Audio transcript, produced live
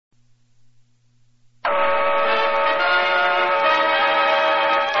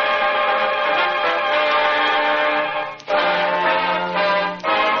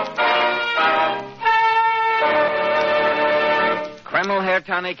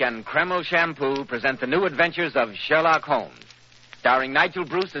Tonic and Kreml Shampoo present the new adventures of Sherlock Holmes, starring Nigel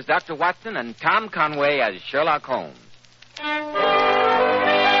Bruce as Dr. Watson and Tom Conway as Sherlock Holmes.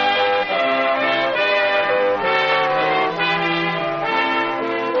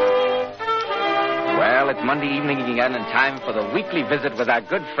 Well, it's Monday evening again and time for the weekly visit with our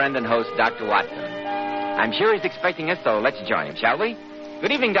good friend and host, Dr. Watson. I'm sure he's expecting us, so let's join him, shall we?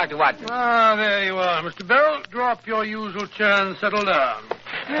 Good evening, Dr. Watson. Ah, there you are, Mr. Bell. Draw up your usual chair and settle down.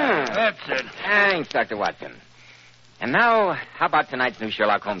 That's it. Thanks, Dr. Watson. And now, how about tonight's new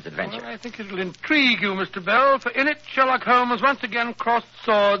Sherlock Holmes adventure? Well, I think it'll intrigue you, Mr. Bell, for in it, Sherlock Holmes once again crossed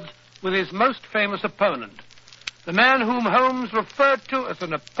swords with his most famous opponent, the man whom Holmes referred to as the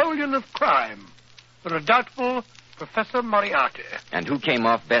Napoleon of crime, the redoubtable Professor Moriarty. And who came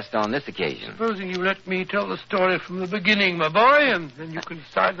off best on this occasion? Supposing you let me tell the story from the beginning, my boy, and then you can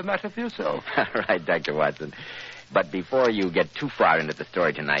decide the matter for yourself. All right, Dr. Watson. But before you get too far into the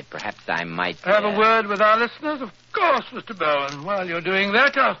story tonight, perhaps I might... Have a word with our listeners? Of course, Mr. Bell. And while you're doing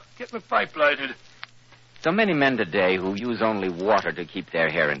that, I'll get my pipe lighted. So many men today who use only water to keep their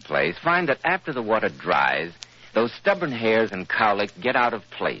hair in place find that after the water dries, those stubborn hairs and cowlicks get out of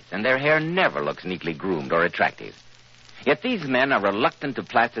place, and their hair never looks neatly groomed or attractive. Yet these men are reluctant to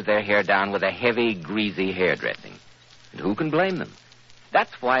plaster their hair down with a heavy, greasy hairdressing. And who can blame them?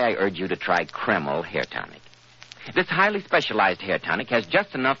 That's why I urge you to try Kreml Hair Tonic. This highly specialized hair tonic has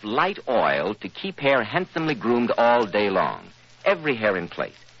just enough light oil to keep hair handsomely groomed all day long, every hair in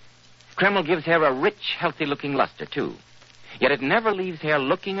place. Kreml gives hair a rich, healthy-looking luster, too. Yet it never leaves hair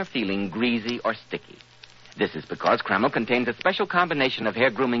looking or feeling greasy or sticky. This is because Kreml contains a special combination of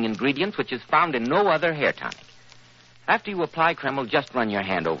hair grooming ingredients which is found in no other hair tonic. After you apply Kreml, just run your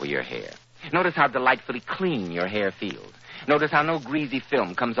hand over your hair. Notice how delightfully clean your hair feels. Notice how no greasy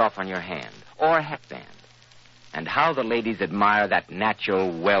film comes off on your hand or headband. And how the ladies admire that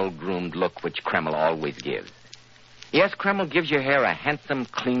natural, well-groomed look which Kreml always gives. Yes, Kreml gives your hair a handsome,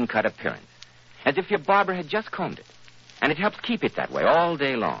 clean-cut appearance, as if your barber had just combed it. And it helps keep it that way all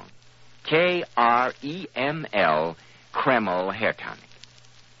day long. Kreml, Kreml Hair Tonic.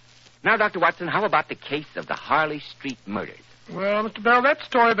 Now, Dr. Watson, how about the case of the Harley Street murders? Well, Mr. Bell, that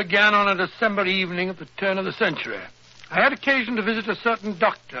story began on a December evening at the turn of the century. I had occasion to visit a certain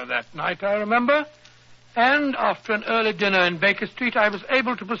doctor that night, I remember. And after an early dinner in Baker Street, I was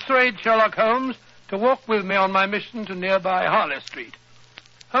able to persuade Sherlock Holmes to walk with me on my mission to nearby Harley Street.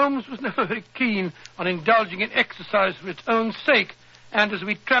 Holmes was never very keen on indulging in exercise for its own sake, and as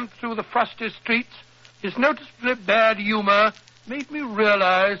we tramped through the frosty streets, his noticeably bad humor made me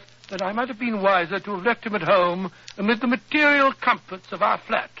realize that I might have been wiser to have left him at home amid the material comforts of our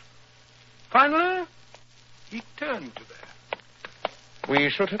flat. Finally, he turned to there.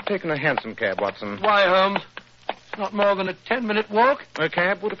 We should have taken a hansom cab, Watson. Why, Holmes? It's not more than a 10-minute walk. A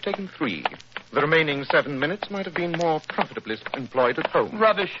cab would have taken 3. The remaining 7 minutes might have been more profitably employed at home.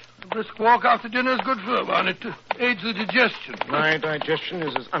 Rubbish. A brisk walk after dinner is good for one. It aids the digestion. My digestion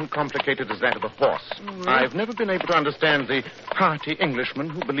is as uncomplicated as that of a horse. Mm-hmm. I've never been able to understand the hearty Englishman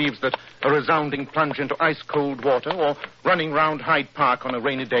who believes that a resounding plunge into ice-cold water or running round Hyde Park on a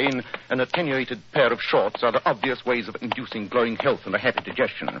rainy day in an attenuated pair of shorts are the obvious ways of inducing glowing health and a happy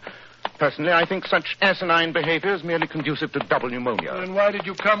digestion. Personally, I think such asinine behavior is merely conducive to double pneumonia. And why did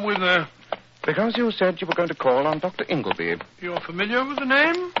you come with me? Because you said you were going to call on Dr. Ingleby. You're familiar with the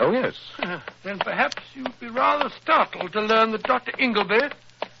name? Oh, yes. Then perhaps you'd be rather startled to learn that Dr. Ingleby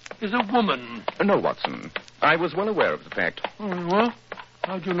is a woman. No, Watson. I was well aware of the fact. Well,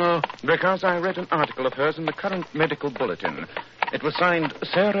 how'd you know? Because I read an article of hers in the current medical bulletin. It was signed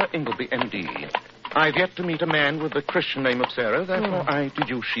Sarah Ingleby, M.D. I've yet to meet a man with the Christian name of Sarah, therefore I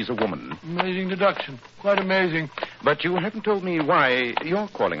deduce she's a woman. Amazing deduction. Quite amazing. But you haven't told me why you're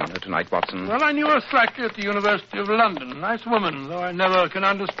calling on her tonight, Watson. Well, I knew her slightly at the University of London. Nice woman, though I never can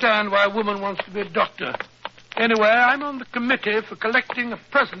understand why a woman wants to be a doctor. Anyway, I'm on the committee for collecting a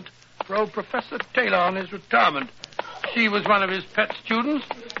present for old Professor Taylor on his retirement. She was one of his pet students,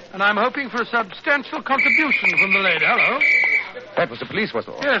 and I'm hoping for a substantial contribution from the lady. Hello. That was the police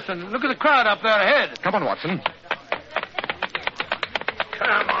whistle. Yes, and look at the crowd up there ahead. Come on, Watson.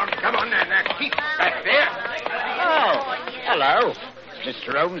 Come on, now, keep back there. Oh, hello.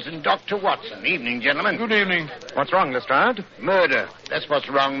 Mr. Holmes and Dr. Watson. Evening, gentlemen. Good evening. What's wrong, Lestrade? Murder. That's what's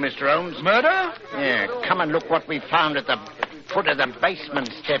wrong, Mr. Holmes. Murder? Yeah, come and look what we found at the foot of the basement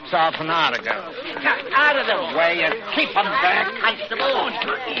steps half an hour ago. Out of the way and keep them back, Constable.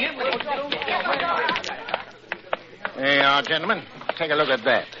 There you are, gentlemen. Take a look at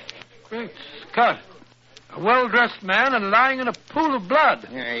that. Great Scott. A well-dressed man and lying in a pool of blood.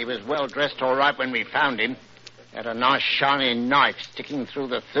 Yeah, he was well dressed all right when we found him. Had a nice shiny knife sticking through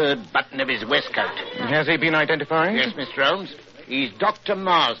the third button of his waistcoat. Has he been identified? Yes, Mr. Holmes. He's Dr.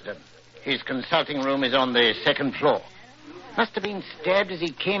 Marsden. His consulting room is on the second floor. Must have been stabbed as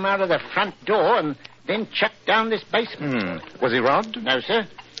he came out of the front door and then chucked down this basement. Was he robbed? No, sir.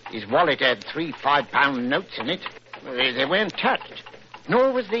 His wallet had 3 5-pound notes in it. They weren't touched.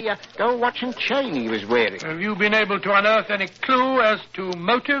 Nor was the gold watch and chain he was wearing. Have you been able to unearth any clue as to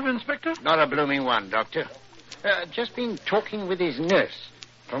motive, Inspector? Not a blooming one, Doctor. Just been talking with his nurse.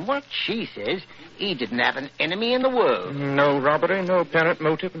 From what she says, he didn't have an enemy in the world. No robbery, no apparent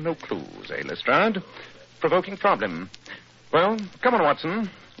motive, no clues, eh, Lestrade? Provoking problem. Well, come on, Watson.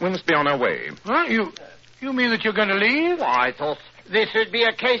 We must be on our way. Huh? You mean that you're going to leave? Well, I thought this would be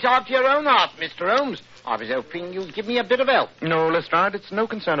a case after your own heart, Mr. Holmes. I was hoping you'd give me a bit of help. No, Lestrade, it's no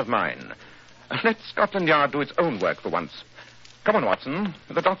concern of mine. Let Scotland Yard do its own work for once. Come on, Watson.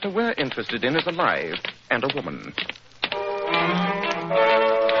 The doctor we're interested in is alive, and a woman.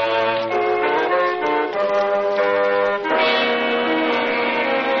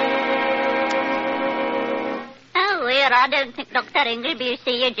 I don't think Dr. Ingleby will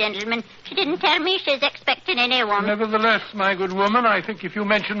see you, gentlemen. She didn't tell me she's expecting anyone. Nevertheless, my good woman, I think if you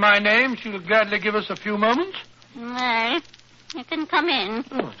mention my name, she'll gladly give us a few moments. Well, you can come in.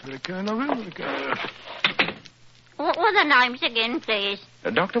 Oh, that's very kind of you. What were the names again, please?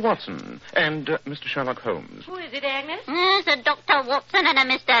 Dr. Watson and Mr. Sherlock Holmes. Who is it, Agnes? There's a Dr. Watson and a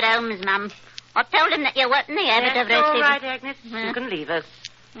Mr. Holmes, ma'am. I told him that you weren't in the habit of That's all receiving... right, Agnes. You can leave us.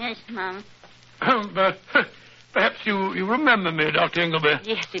 Yes, ma'am. But perhaps you remember me, Dr. Ingleby.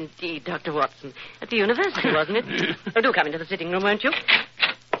 Yes, indeed, Dr. Watson. At the university, wasn't it? Oh, do come into the sitting room, won't you?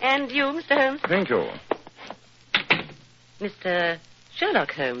 And you, Mr. Holmes? Thank you. Mr.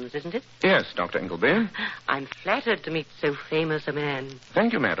 Sherlock Holmes, isn't it? Yes, Dr. Ingleby. I'm flattered to meet so famous a man.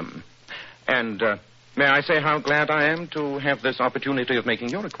 Thank you, madam. And may I say how glad I am to have this opportunity of making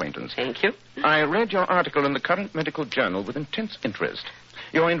your acquaintance. Thank you. I read your article in the current medical journal with intense interest.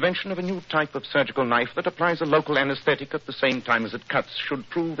 Your invention of a new type of surgical knife that applies a local anesthetic at the same time as it cuts should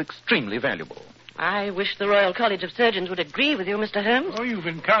prove extremely valuable. I wish the Royal College of Surgeons would agree with you, Mr. Holmes. Oh, you've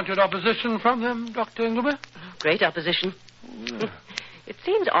encountered opposition from them, Dr. Ingleby? Great opposition. It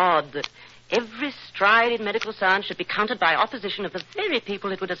seems odd that every stride in medical science should be countered by opposition of the very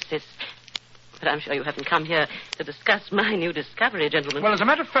people it would assist. But I'm sure you haven't come here to discuss my new discovery, gentlemen. Well, as a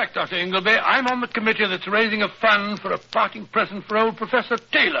matter of fact, Dr. Ingleby, I'm on the committee that's raising a fund for a parting present for old Professor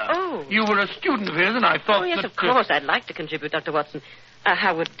Taylor. Oh. You were a student of his, and I thought Oh, yes, that... of course. I'd like to contribute, Dr. Watson.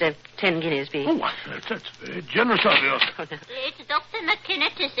 How would 10 guineas be? Oh, that's very generous of you. Oh, no. It's Dr. McKenna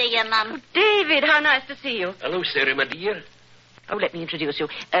to see you, ma'am. David, how nice to see you. Hello, Sarah, my dear. Oh, let me introduce you.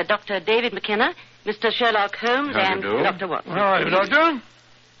 Dr. David McKenna, Mr. Sherlock Holmes, How do and you do? Dr. Watson. All right, Doctor.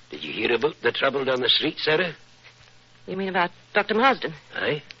 Did you hear about the trouble down the street, Sarah? You mean about Dr. Marsden?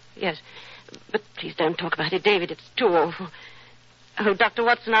 Aye? Yes. But please don't talk about it, David. It's too awful. Oh, Dr.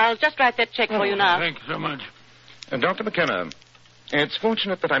 Watson, I'll just write that check for you now. Thank you so much. Dr. McKenna, it's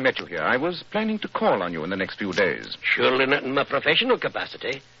fortunate that I met you here. I was planning to call on you in the next few days. Surely not in my professional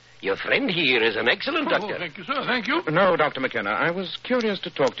capacity. Your friend here is an excellent doctor. Oh, thank you, sir. Thank you. No, Dr. McKenna, I was curious to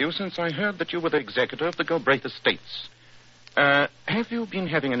talk to you since I heard that you were the executor of the Galbraith Estates. Have you been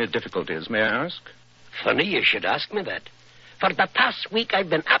having any difficulties, may I ask? Funny you should ask me that. For the past week, I've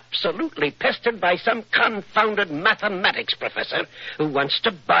been absolutely pestered by some confounded mathematics professor who wants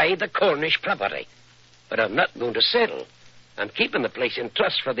to buy the Cornish property. But I'm not going to settle. I'm keeping the place in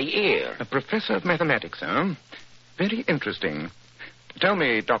trust for the heir. A professor of mathematics, huh? Very interesting. Tell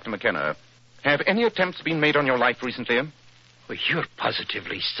me, Dr. McKenna, have any attempts been made on your life recently? Well, you're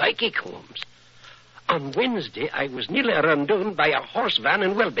positively psychic, Holmes. On Wednesday, I was nearly run down by a horse van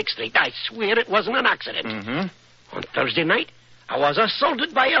in Welbeck Street. I swear it wasn't an accident. Mm-hmm. On Thursday night, I was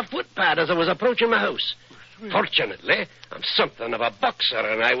assaulted by a footpad as I was approaching my house. Fortunately, I'm something of a boxer,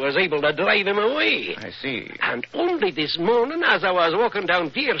 and I was able to drive him away. I see. And only this morning, as I was walking down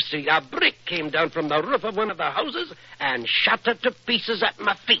Deer Street, a brick came down from the roof of one of the houses and shattered to pieces at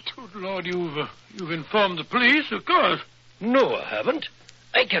my feet. Good Lord, you've informed the police, of course. No, I haven't.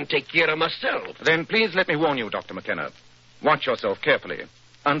 I can take care of myself. Then please let me warn you, Dr. McKenna. Watch yourself carefully.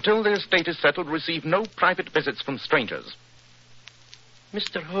 Until the estate is settled, receive no private visits from strangers.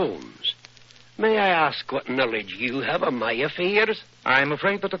 Mr. Holmes, may I ask what knowledge you have of my affairs? I'm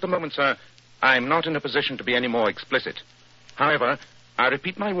afraid that at the moment, sir, I'm not in a position to be any more explicit. However, I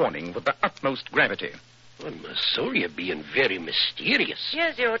repeat my warning with the utmost gravity. On my soul, you're being very mysterious.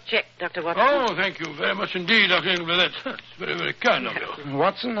 Here's your check, Dr. Watson. Oh, thank you very much indeed, Dr. Ingleby. That's very, very kind of you.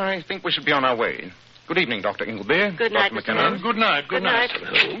 Watson, I think we should be on our way. Good evening, Dr. Ingleby. Good night, Dr. Mr. McKenna. Holmes. Good night. Good night.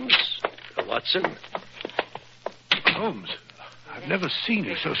 Holmes, Watson. Holmes, I've never seen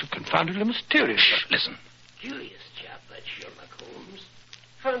you so confoundedly mysterious. Shh, listen. Curious chap, that Sherlock Holmes.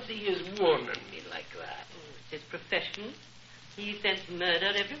 Fancy his warning me like that. Oh, it's his profession. He scents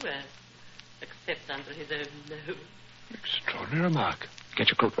murder everywhere, except under his own nose. Extraordinary remark. Get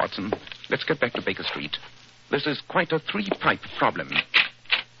your coat, Watson. Let's get back to Baker Street. This is quite a three-pipe problem.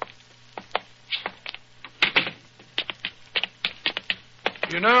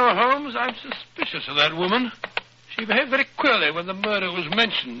 You know, Holmes, I'm suspicious of that woman. She behaved very queerly when the murder was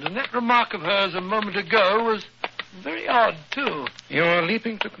mentioned, and that remark of hers a moment ago was very odd, too. You're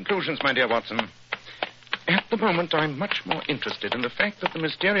leaping to conclusions, my dear Watson. At the moment, I'm much more interested in the fact that the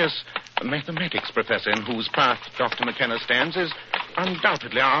mysterious mathematics professor in whose path Dr. McKenna stands is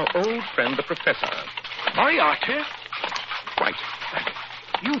undoubtedly our old friend, the professor. Moriarty? Right.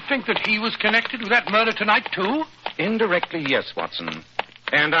 You think that he was connected with that murder tonight, too? Indirectly, yes, Watson.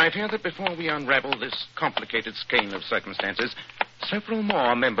 And I fear that before we unravel this complicated skein of circumstances, several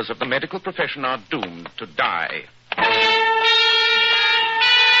more members of the medical profession are doomed to die.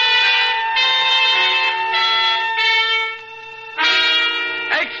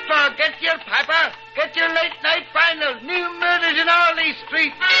 Extra, get your paper. Get your late-night final. New murders in Harley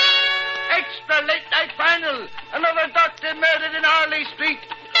Street. Extra, late-night final. Another doctor murdered in Harley Street.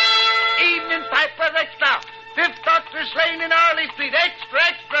 Evening paper, extra. Fifth doctor slain in Harley Street. Extra,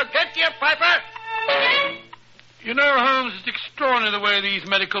 extra, get your paper. You know, Holmes, it's extraordinary the way these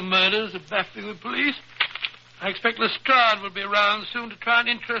medical murders are baffling the police. I expect Lestrade will be around soon to try and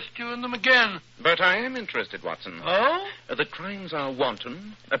interest you in them again. But I am interested, Watson. Oh? The crimes are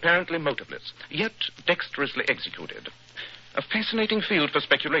wanton, apparently motiveless, yet dexterously executed. A fascinating field for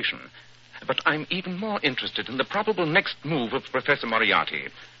speculation. But I'm even more interested in the probable next move of Professor Moriarty.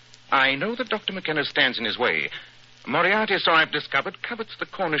 I know that Dr. McKenna stands in his way. Moriarty, so I've discovered, covets the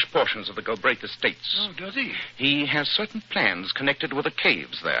Cornish portions of the Galbraith estates. Oh, does he? He has certain plans connected with the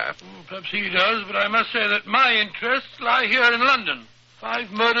caves there. Oh, perhaps he does, but I must say that my interests lie here in London.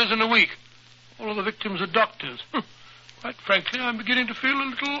 5 murders in a week. All of the victims are doctors. Quite frankly, I'm beginning to feel a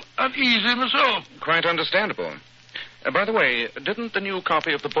little uneasy myself. Quite understandable. By the way, didn't the new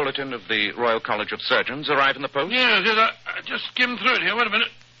copy of the bulletin of the Royal College of Surgeons arrive in the post? Yes, I just skimmed through it here. Wait a minute.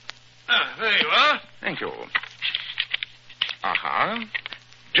 Ah, there you are. Thank you. Aha.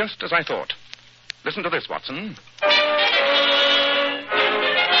 Just as I thought. Listen to this, Watson.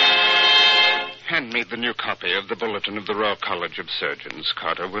 Hand me the new copy of the bulletin of the Royal College of Surgeons,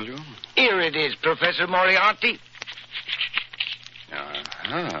 Carter, will you? Here it is, Professor Moriarty.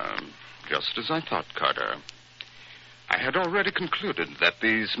 Just as I thought, Carter. I had already concluded that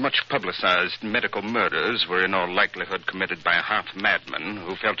these much publicized medical murders were in all likelihood committed by a half-madman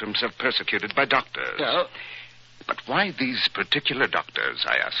who felt himself persecuted by doctors. Oh. But why these particular doctors,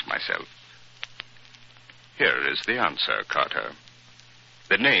 I ask myself. Here is the answer, Carter.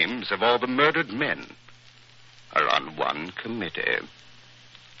 The names of all the murdered men are on one committee.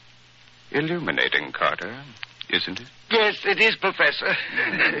 Illuminating, Carter, isn't it? Yes, it is, Professor.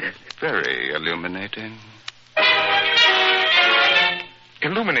 Very illuminating.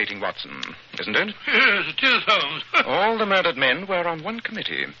 Illuminating, Watson, isn't it? Yes, it is, Holmes. All the murdered men were on one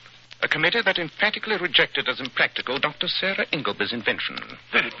committee. A committee that emphatically rejected as impractical Dr. Sarah Ingleby's invention.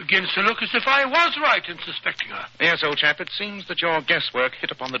 Then it begins to look as if I was right in suspecting her. Yes, old chap, it seems that your guesswork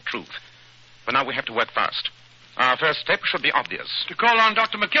hit upon the truth. But now we have to work fast. Our first step should be obvious. To call on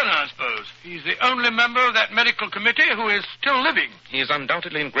Dr. McKenna, I suppose. He's the only member of that medical committee who is still living. He is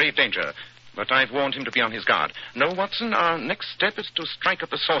undoubtedly in grave danger, but I've warned him to be on his guard. No, Watson, our next step is to strike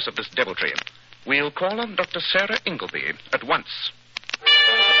at the source of this deviltry. We'll call on Dr. Sarah Ingleby at once.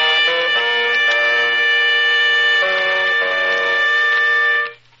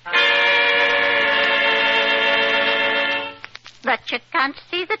 But you can't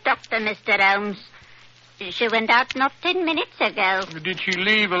see the doctor, Mr. Holmes. She went out not 10 minutes ago. Did she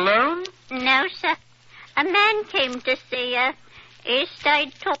leave alone? No, sir. A man came to see her. He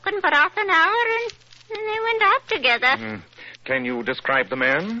stayed talking for half an hour, and then they went out together. Can you describe the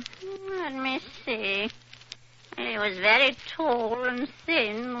man? Let me see. He was very tall and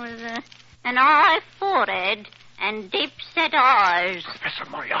thin, with an high forehead and deep-set eyes. Professor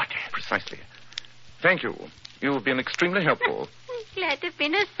Moriarty. Precisely. Thank you. You've been extremely helpful. Glad to have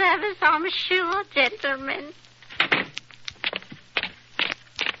been of service, I'm sure, gentlemen.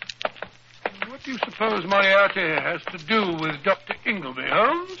 What do you suppose Moriarty has to do with Dr. Ingleby,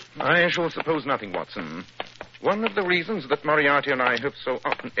 Holmes? I shall suppose nothing, Watson. One of the reasons that Moriarty and I have so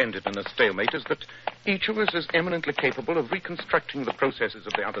often ended in a stalemate is that each of us is eminently capable of reconstructing the processes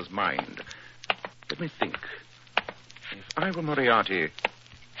of the other's mind. Let me think. If I were Moriarty,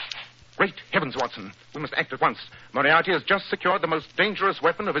 Great heavens, Watson. We must act at once. Moriarty has just secured the most dangerous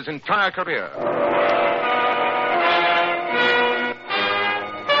weapon of his entire career.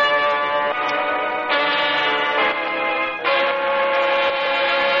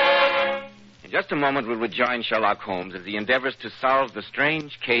 In just a moment, we'll rejoin Sherlock Holmes as he endeavors to solve the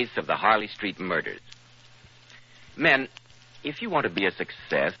strange case of the Harley Street murders. Men, if you want to be a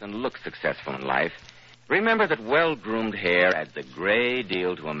success and look successful in life, remember that well-groomed hair adds a great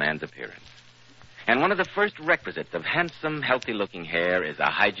deal to a man's appearance. And one of the first requisites of handsome, healthy-looking hair is a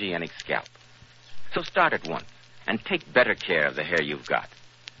hygienic scalp. So start at once and take better care of the hair you've got.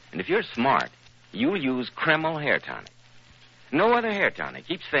 And if you're smart, you'll use Kreml hair tonic. No other hair tonic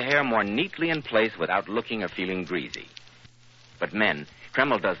keeps the hair more neatly in place without looking or feeling greasy. But men,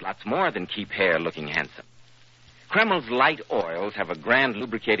 Kreml does lots more than keep hair looking handsome. Kreml's light oils have a grand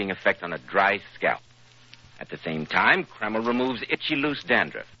lubricating effect on a dry scalp. At the same time, Kreml removes itchy, loose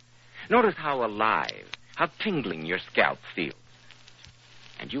dandruff. Notice how alive, how tingling your scalp feels.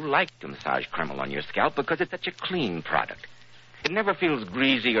 And you like to massage Kreml on your scalp because it's such a clean product. It never feels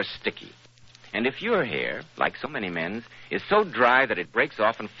greasy or sticky. And if your hair, like so many men's, is so dry that it breaks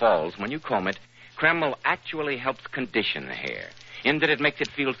off and falls when you comb it, Kreml actually helps condition the hair, in that it makes it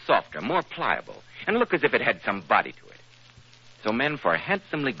feel softer, more pliable, and look as if it had some body to it. So men, for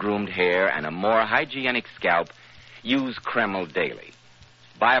handsomely groomed hair and a more hygienic scalp, use Kreml daily.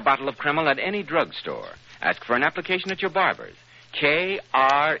 Buy a bottle of Kreml at any drugstore. Ask for an application at your barber's.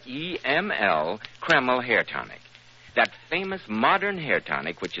 Kreml, Kreml Hair Tonic. That famous modern hair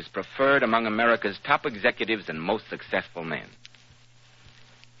tonic which is preferred among America's top executives and most successful men.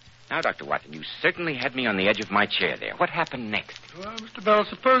 Now, Dr. Watson, you certainly had me on the edge of my chair there. What happened next? Well, Mr. Bell,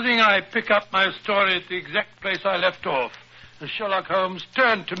 supposing I pick up my story at the exact place I left off, and Sherlock Holmes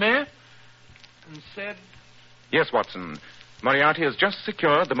turned to me and said... Yes, Watson. Moriarty has just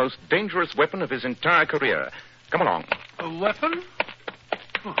secured the most dangerous weapon of his entire career. Come along. A weapon?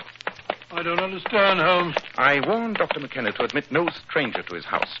 Oh, I don't understand, Holmes. I warned Dr. McKenna to admit no stranger to his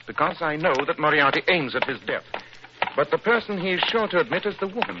house because I know that Moriarty aims at his death. But the person he is sure to admit is the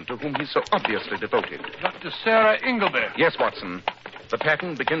woman to whom he's so obviously devoted. Dr. Sarah Ingleby. Yes, Watson. The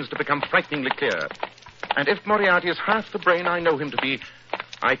pattern begins to become frighteningly clear. And if Moriarty is half the brain I know him to be,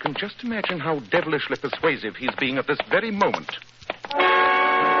 I can just imagine how devilishly persuasive he's being at this very moment.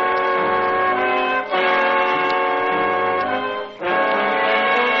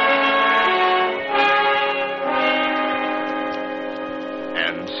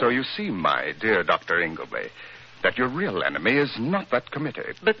 So you see, my dear Dr. Ingleby, that your real enemy is not that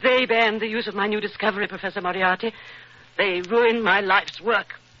committee. But they banned the use of my new discovery, Professor Moriarty. They ruined my life's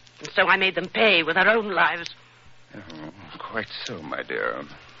work. And so I made them pay with their own lives. Oh, quite so, my dear.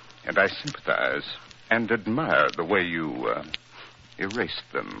 And I sympathize and admire the way you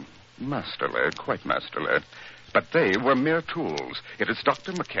erased them. Masterly, quite masterly. But they were mere tools. It is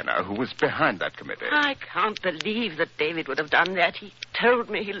Dr. McKenna who was behind that committee. I can't believe that David would have done that. He told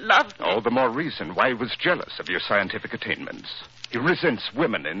me he loved me. All the more reason why he was jealous of your scientific attainments. He resents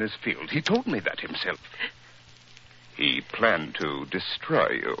women in his field. He told me that himself. He planned to destroy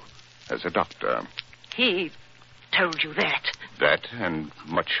you as a doctor. He told you that? That and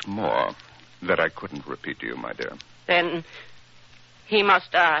much more that I couldn't repeat to you, my dear. Then he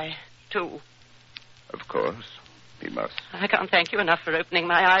must die, too. Of course, he must. I can't thank you enough for opening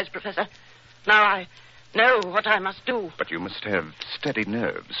my eyes, Professor. Now I know what I must do. But you must have steady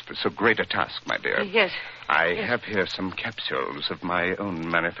nerves for so great a task, my dear. Yes. I Yes. have here some capsules of my own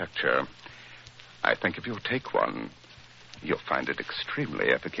manufacture. I think if you'll take one, you'll find it extremely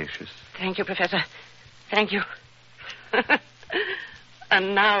efficacious. Thank you, Professor. Thank you.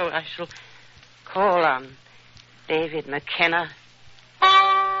 And now I shall call on David McKenna.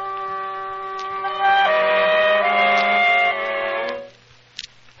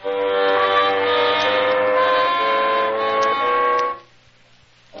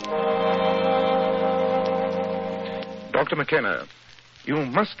 Dr. McKenna, you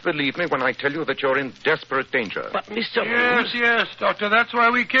must believe me when I tell you that you're in desperate danger. But, Mr. Holmes... Yes, Doctor. That's why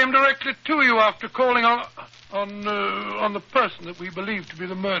we came directly to you after calling on the person that we believe to be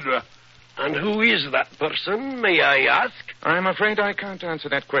the murderer. And who is that person, may I ask? I'm afraid I can't answer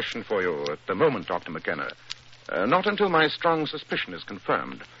that question for you at the moment, Dr. McKenna. Not until my strong suspicion is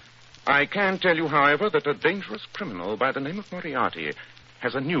confirmed. I can tell you, however, that a dangerous criminal by the name of Moriarty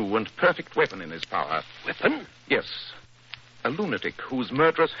has a new and perfect weapon in his power. Weapon? Yes. A lunatic whose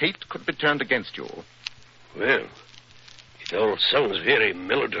murderous hate could be turned against you. Well, it all sounds very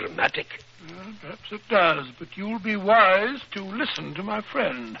melodramatic. Well, perhaps it does, but you'll be wise to listen to my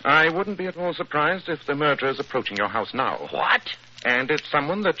friend. I wouldn't be at all surprised if the murderer is approaching your house now. What? And it's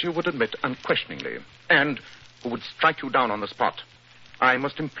someone that you would admit unquestioningly, and who would strike you down on the spot. I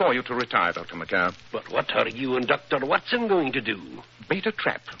must implore you to retire, Dr. McCare. But what are you and Dr. Watson going to do? Bait a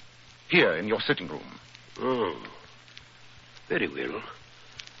trap here in your sitting room. Oh, very well.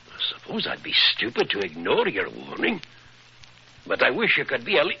 I suppose I'd be stupid to ignore your warning. But I wish you could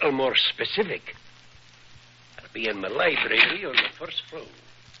be a little more specific. I'll be in my library on the first floor.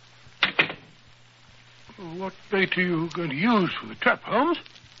 What bait are you going to use for the trap, Holmes?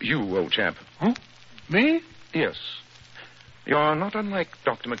 You, old chap. Huh? Me? Yes. You're not unlike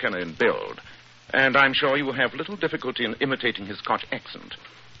Dr. McKenna in build, and I'm sure you will have little difficulty in imitating his Scotch accent.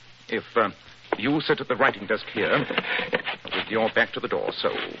 If you sit at the writing desk here, with your back to the door,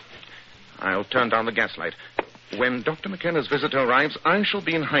 so. I'll turn down the gaslight. When Dr. McKenna's visitor arrives, I shall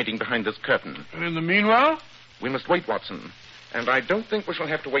be in hiding behind this curtain. And in the meanwhile? We must wait, Watson, and I don't think we shall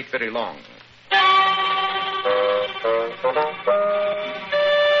have to wait very long.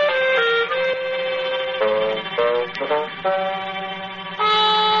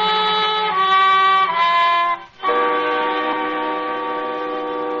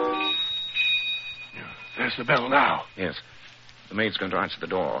 There's the bell now. Yes. The maid's going to answer the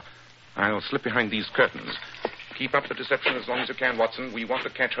door. I'll slip behind these curtains. Keep up the deception as long as you can, Watson. We want to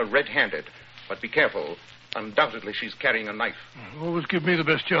catch her red-handed. But be careful. Undoubtedly, she's carrying a knife. Always give me the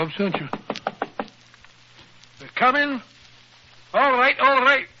best jobs, don't you? They're coming. All right.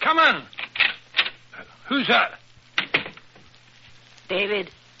 Come on. Who's that?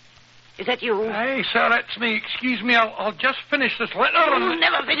 David, is that you? Hey, sir, that's me. Excuse me, I'll just finish this letter. You'll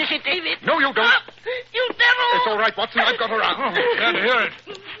never finish it, David. No, you don't. Stop. You devil! It's all right, Watson. I've got her out. Oh, glad to hear it.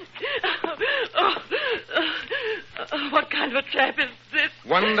 What kind of a trap is this?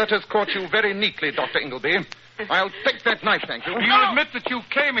 One that has caught you very neatly, Dr. Ingleby. I'll take that knife, thank you. Do you admit that you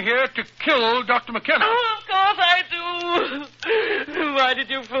came here to kill Dr. McKenna? Oh, of course I do. Why did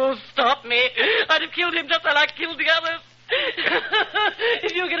you fools stop me? I'd have killed him just like I killed the others.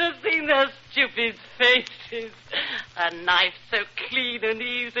 If you could have seen their stupid faces. A knife so clean and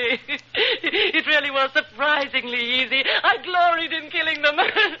easy. It really was surprisingly easy. I gloried in killing them.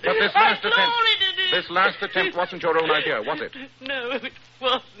 But this last attempt wasn't your own idea, was it? No, it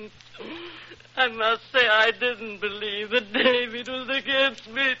wasn't. I must say I didn't believe that David was against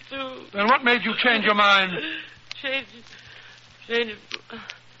me, too. Then what made you change your mind? Change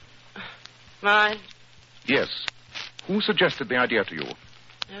mind? Yes. Who suggested the idea to you?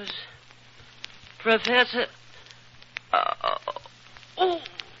 It was Professor...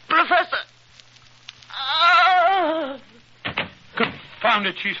 Professor! Confound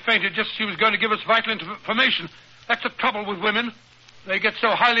it, she's fainted just as she was going to give us vital information. That's the trouble with women. They get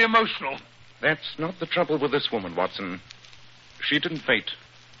so highly emotional. That's not the trouble with this woman, Watson. She didn't faint.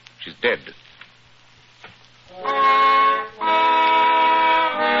 She's dead.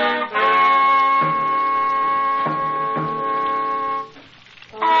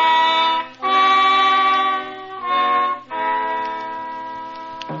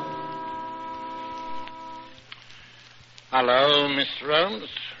 Hello, Mr. Holmes.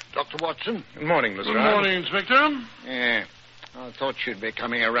 Dr. Watson. Good morning, Lestrade. Good morning, Inspector. Yeah. I thought you'd be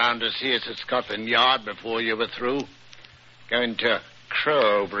coming around to see us at Scotland Yard before you were through. Going to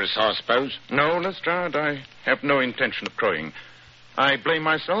crow over us, I suppose. No, Lestrade, I have no intention of crowing. I blame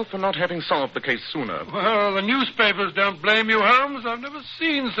myself for not having solved the case sooner. Well, the newspapers don't blame you, Holmes. I've never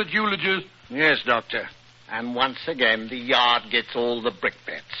seen such eulogies. Yes, Doctor. And once again, the Yard gets all the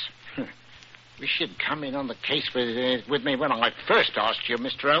brickbats. Wish you'd come in on the case with me when I first asked you,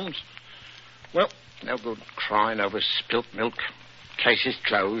 Mr. Holmes. Well, no good crying over spilt milk. Case is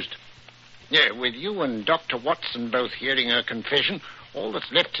closed. Yeah, with you and Dr. Watson both hearing her confession, all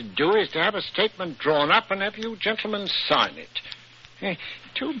that's left to do is to have a statement drawn up and have you gentlemen sign it.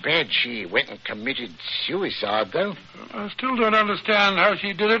 Too bad she went and committed suicide, though. I still don't understand how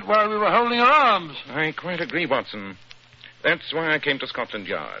she did it while we were holding her arms. I quite agree, Watson. That's why I came to Scotland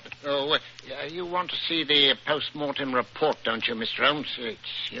Yard. Oh, you want to see the post-mortem report, don't you, Mr. Holmes?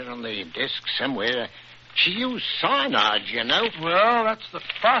 It's here on the desk somewhere. She used cyanide, you know. Well, that's the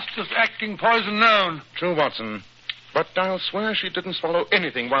fastest-acting poison known. True, Watson. But I'll swear she didn't swallow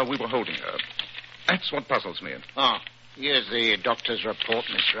anything while we were holding her. That's what puzzles me. Here's the doctor's report,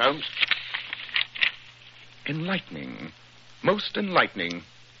 Mr. Holmes. Enlightening. Most enlightening.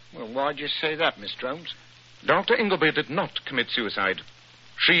 Well, why'd you say that, Mr. Holmes? Dr. Ingleby did not commit suicide.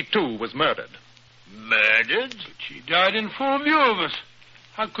 She, too, was murdered. Murdered? But she died in full view of us.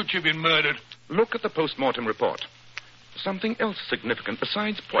 How could she have been murdered? Look at the post-mortem report. Something else significant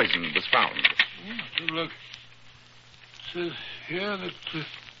besides poison was found. Look. It says here that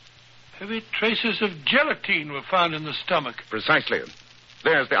Heavy traces of gelatine were found in the stomach. Precisely.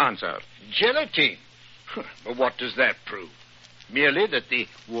 There's the answer. Gelatine? But what does that prove? Merely that the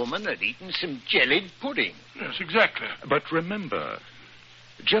woman had eaten some jellied pudding. Yes, exactly. But remember,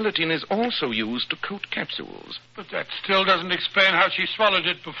 gelatine is also used to coat capsules. But that still doesn't explain how she swallowed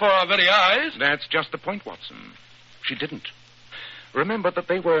it before our very eyes. That's just the point, Watson. She didn't. Remember that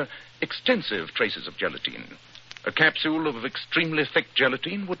they were extensive traces of gelatine. A capsule of extremely thick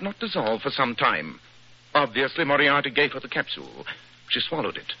gelatine would not dissolve for some time. Obviously, Moriarty gave her the capsule. She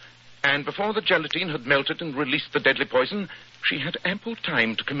swallowed it. And before the gelatine had melted and released the deadly poison, she had ample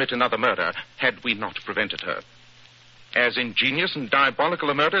time to commit another murder, had we not prevented her. As ingenious and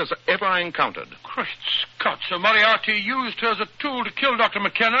diabolical a murder as ever I encountered. Great Scott, so Moriarty used her as a tool to kill Dr.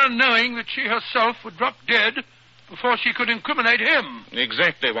 McKenna, knowing that she herself would drop dead before she could incriminate him.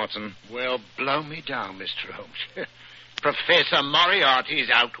 Exactly, Watson. Well, blow me down, Mr. Holmes. Professor Moriarty's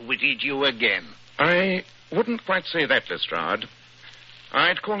outwitted you again. I wouldn't quite say that, Lestrade.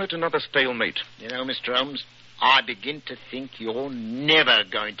 I'd call it another stalemate. You know, Mr. Holmes, I begin to think you're never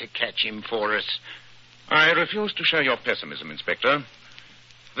going to catch him for us. I refuse to share your pessimism, Inspector.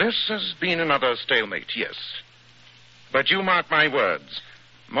 This has been another stalemate, yes. But you mark my words.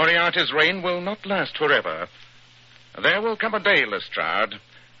 Moriarty's reign will not last forever. There will come a day, Lestrade.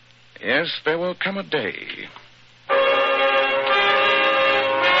 Yes, there will come a day.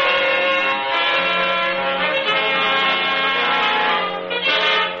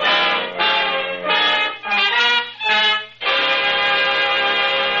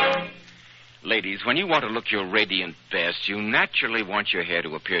 Ladies, when you want to look your radiant best, you naturally want your hair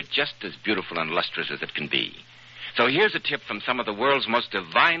to appear just as beautiful and lustrous as it can be. So here's a tip from some of the world's most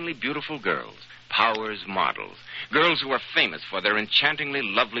divinely beautiful girls, Powers models. Girls who are famous for their enchantingly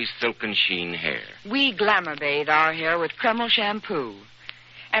lovely silken sheen hair. We glamour bathe our hair with Kreml shampoo.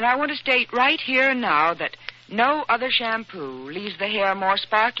 And I want to state right here and now that no other shampoo leaves the hair more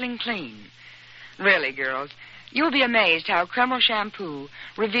sparkling clean. Really, girls, you'll be amazed how Kreml shampoo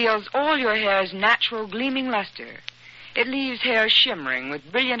reveals all your hair's natural gleaming luster. It leaves hair shimmering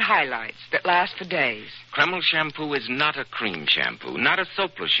with brilliant highlights that last for days. Kreml shampoo is not a cream shampoo, not a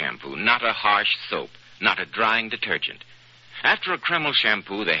soapless shampoo, not a harsh soap, not a drying detergent. After a Kreml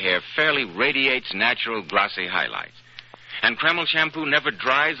shampoo, the hair fairly radiates natural glossy highlights. And Kreml shampoo never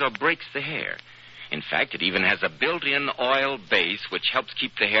dries or breaks the hair. In fact, it even has a built-in oil base which helps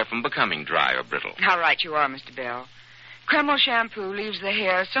keep the hair from becoming dry or brittle. How right you are, Mr. Bell. Kreml shampoo leaves the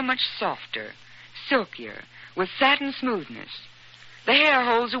hair so much softer, silkier, with satin smoothness. The hair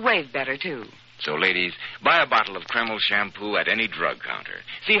holds a wave better, too. So, ladies, buy a bottle of Kreml shampoo at any drug counter.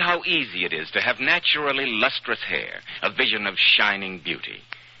 See how easy it is to have naturally lustrous hair, a vision of shining beauty.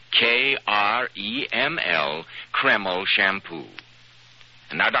 Kreml, Kreml shampoo.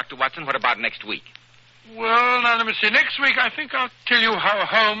 And now, Dr. Watson, what about next week? Well, now, let me see. Next week, I think I'll tell you how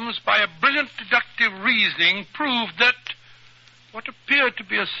Holmes, by a brilliant deductive reasoning, proved that what appeared to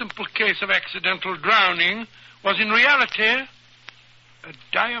be a simple case of accidental drowning was in reality a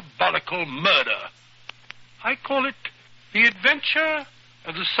diabolical murder. I call it The Adventure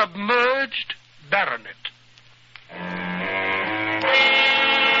of the Submerged Baronet.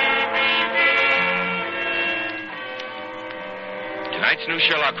 Tonight's new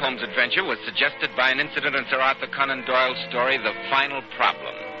Sherlock Holmes adventure was suggested by an incident in Sir Arthur Conan Doyle's story, The Final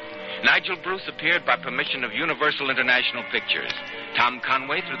Problem. Nigel Bruce appeared by permission of Universal International Pictures. Tom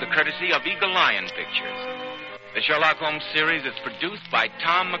Conway through the courtesy of Eagle Lion Pictures. The Sherlock Holmes series is produced by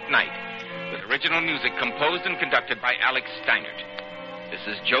Tom McKnight, with original music composed and conducted by Alex Steinert. This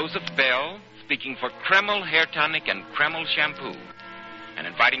is Joseph Bell, speaking for Kreml Hair Tonic and Kreml Shampoo, and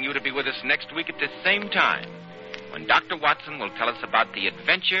inviting you to be with us next week at this same time, when Dr. Watson will tell us about the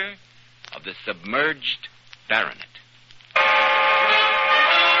adventure of the submerged baronet.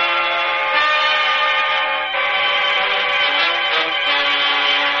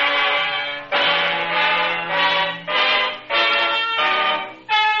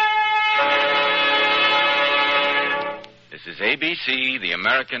 This is ABC, the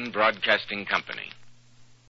American Broadcasting Company.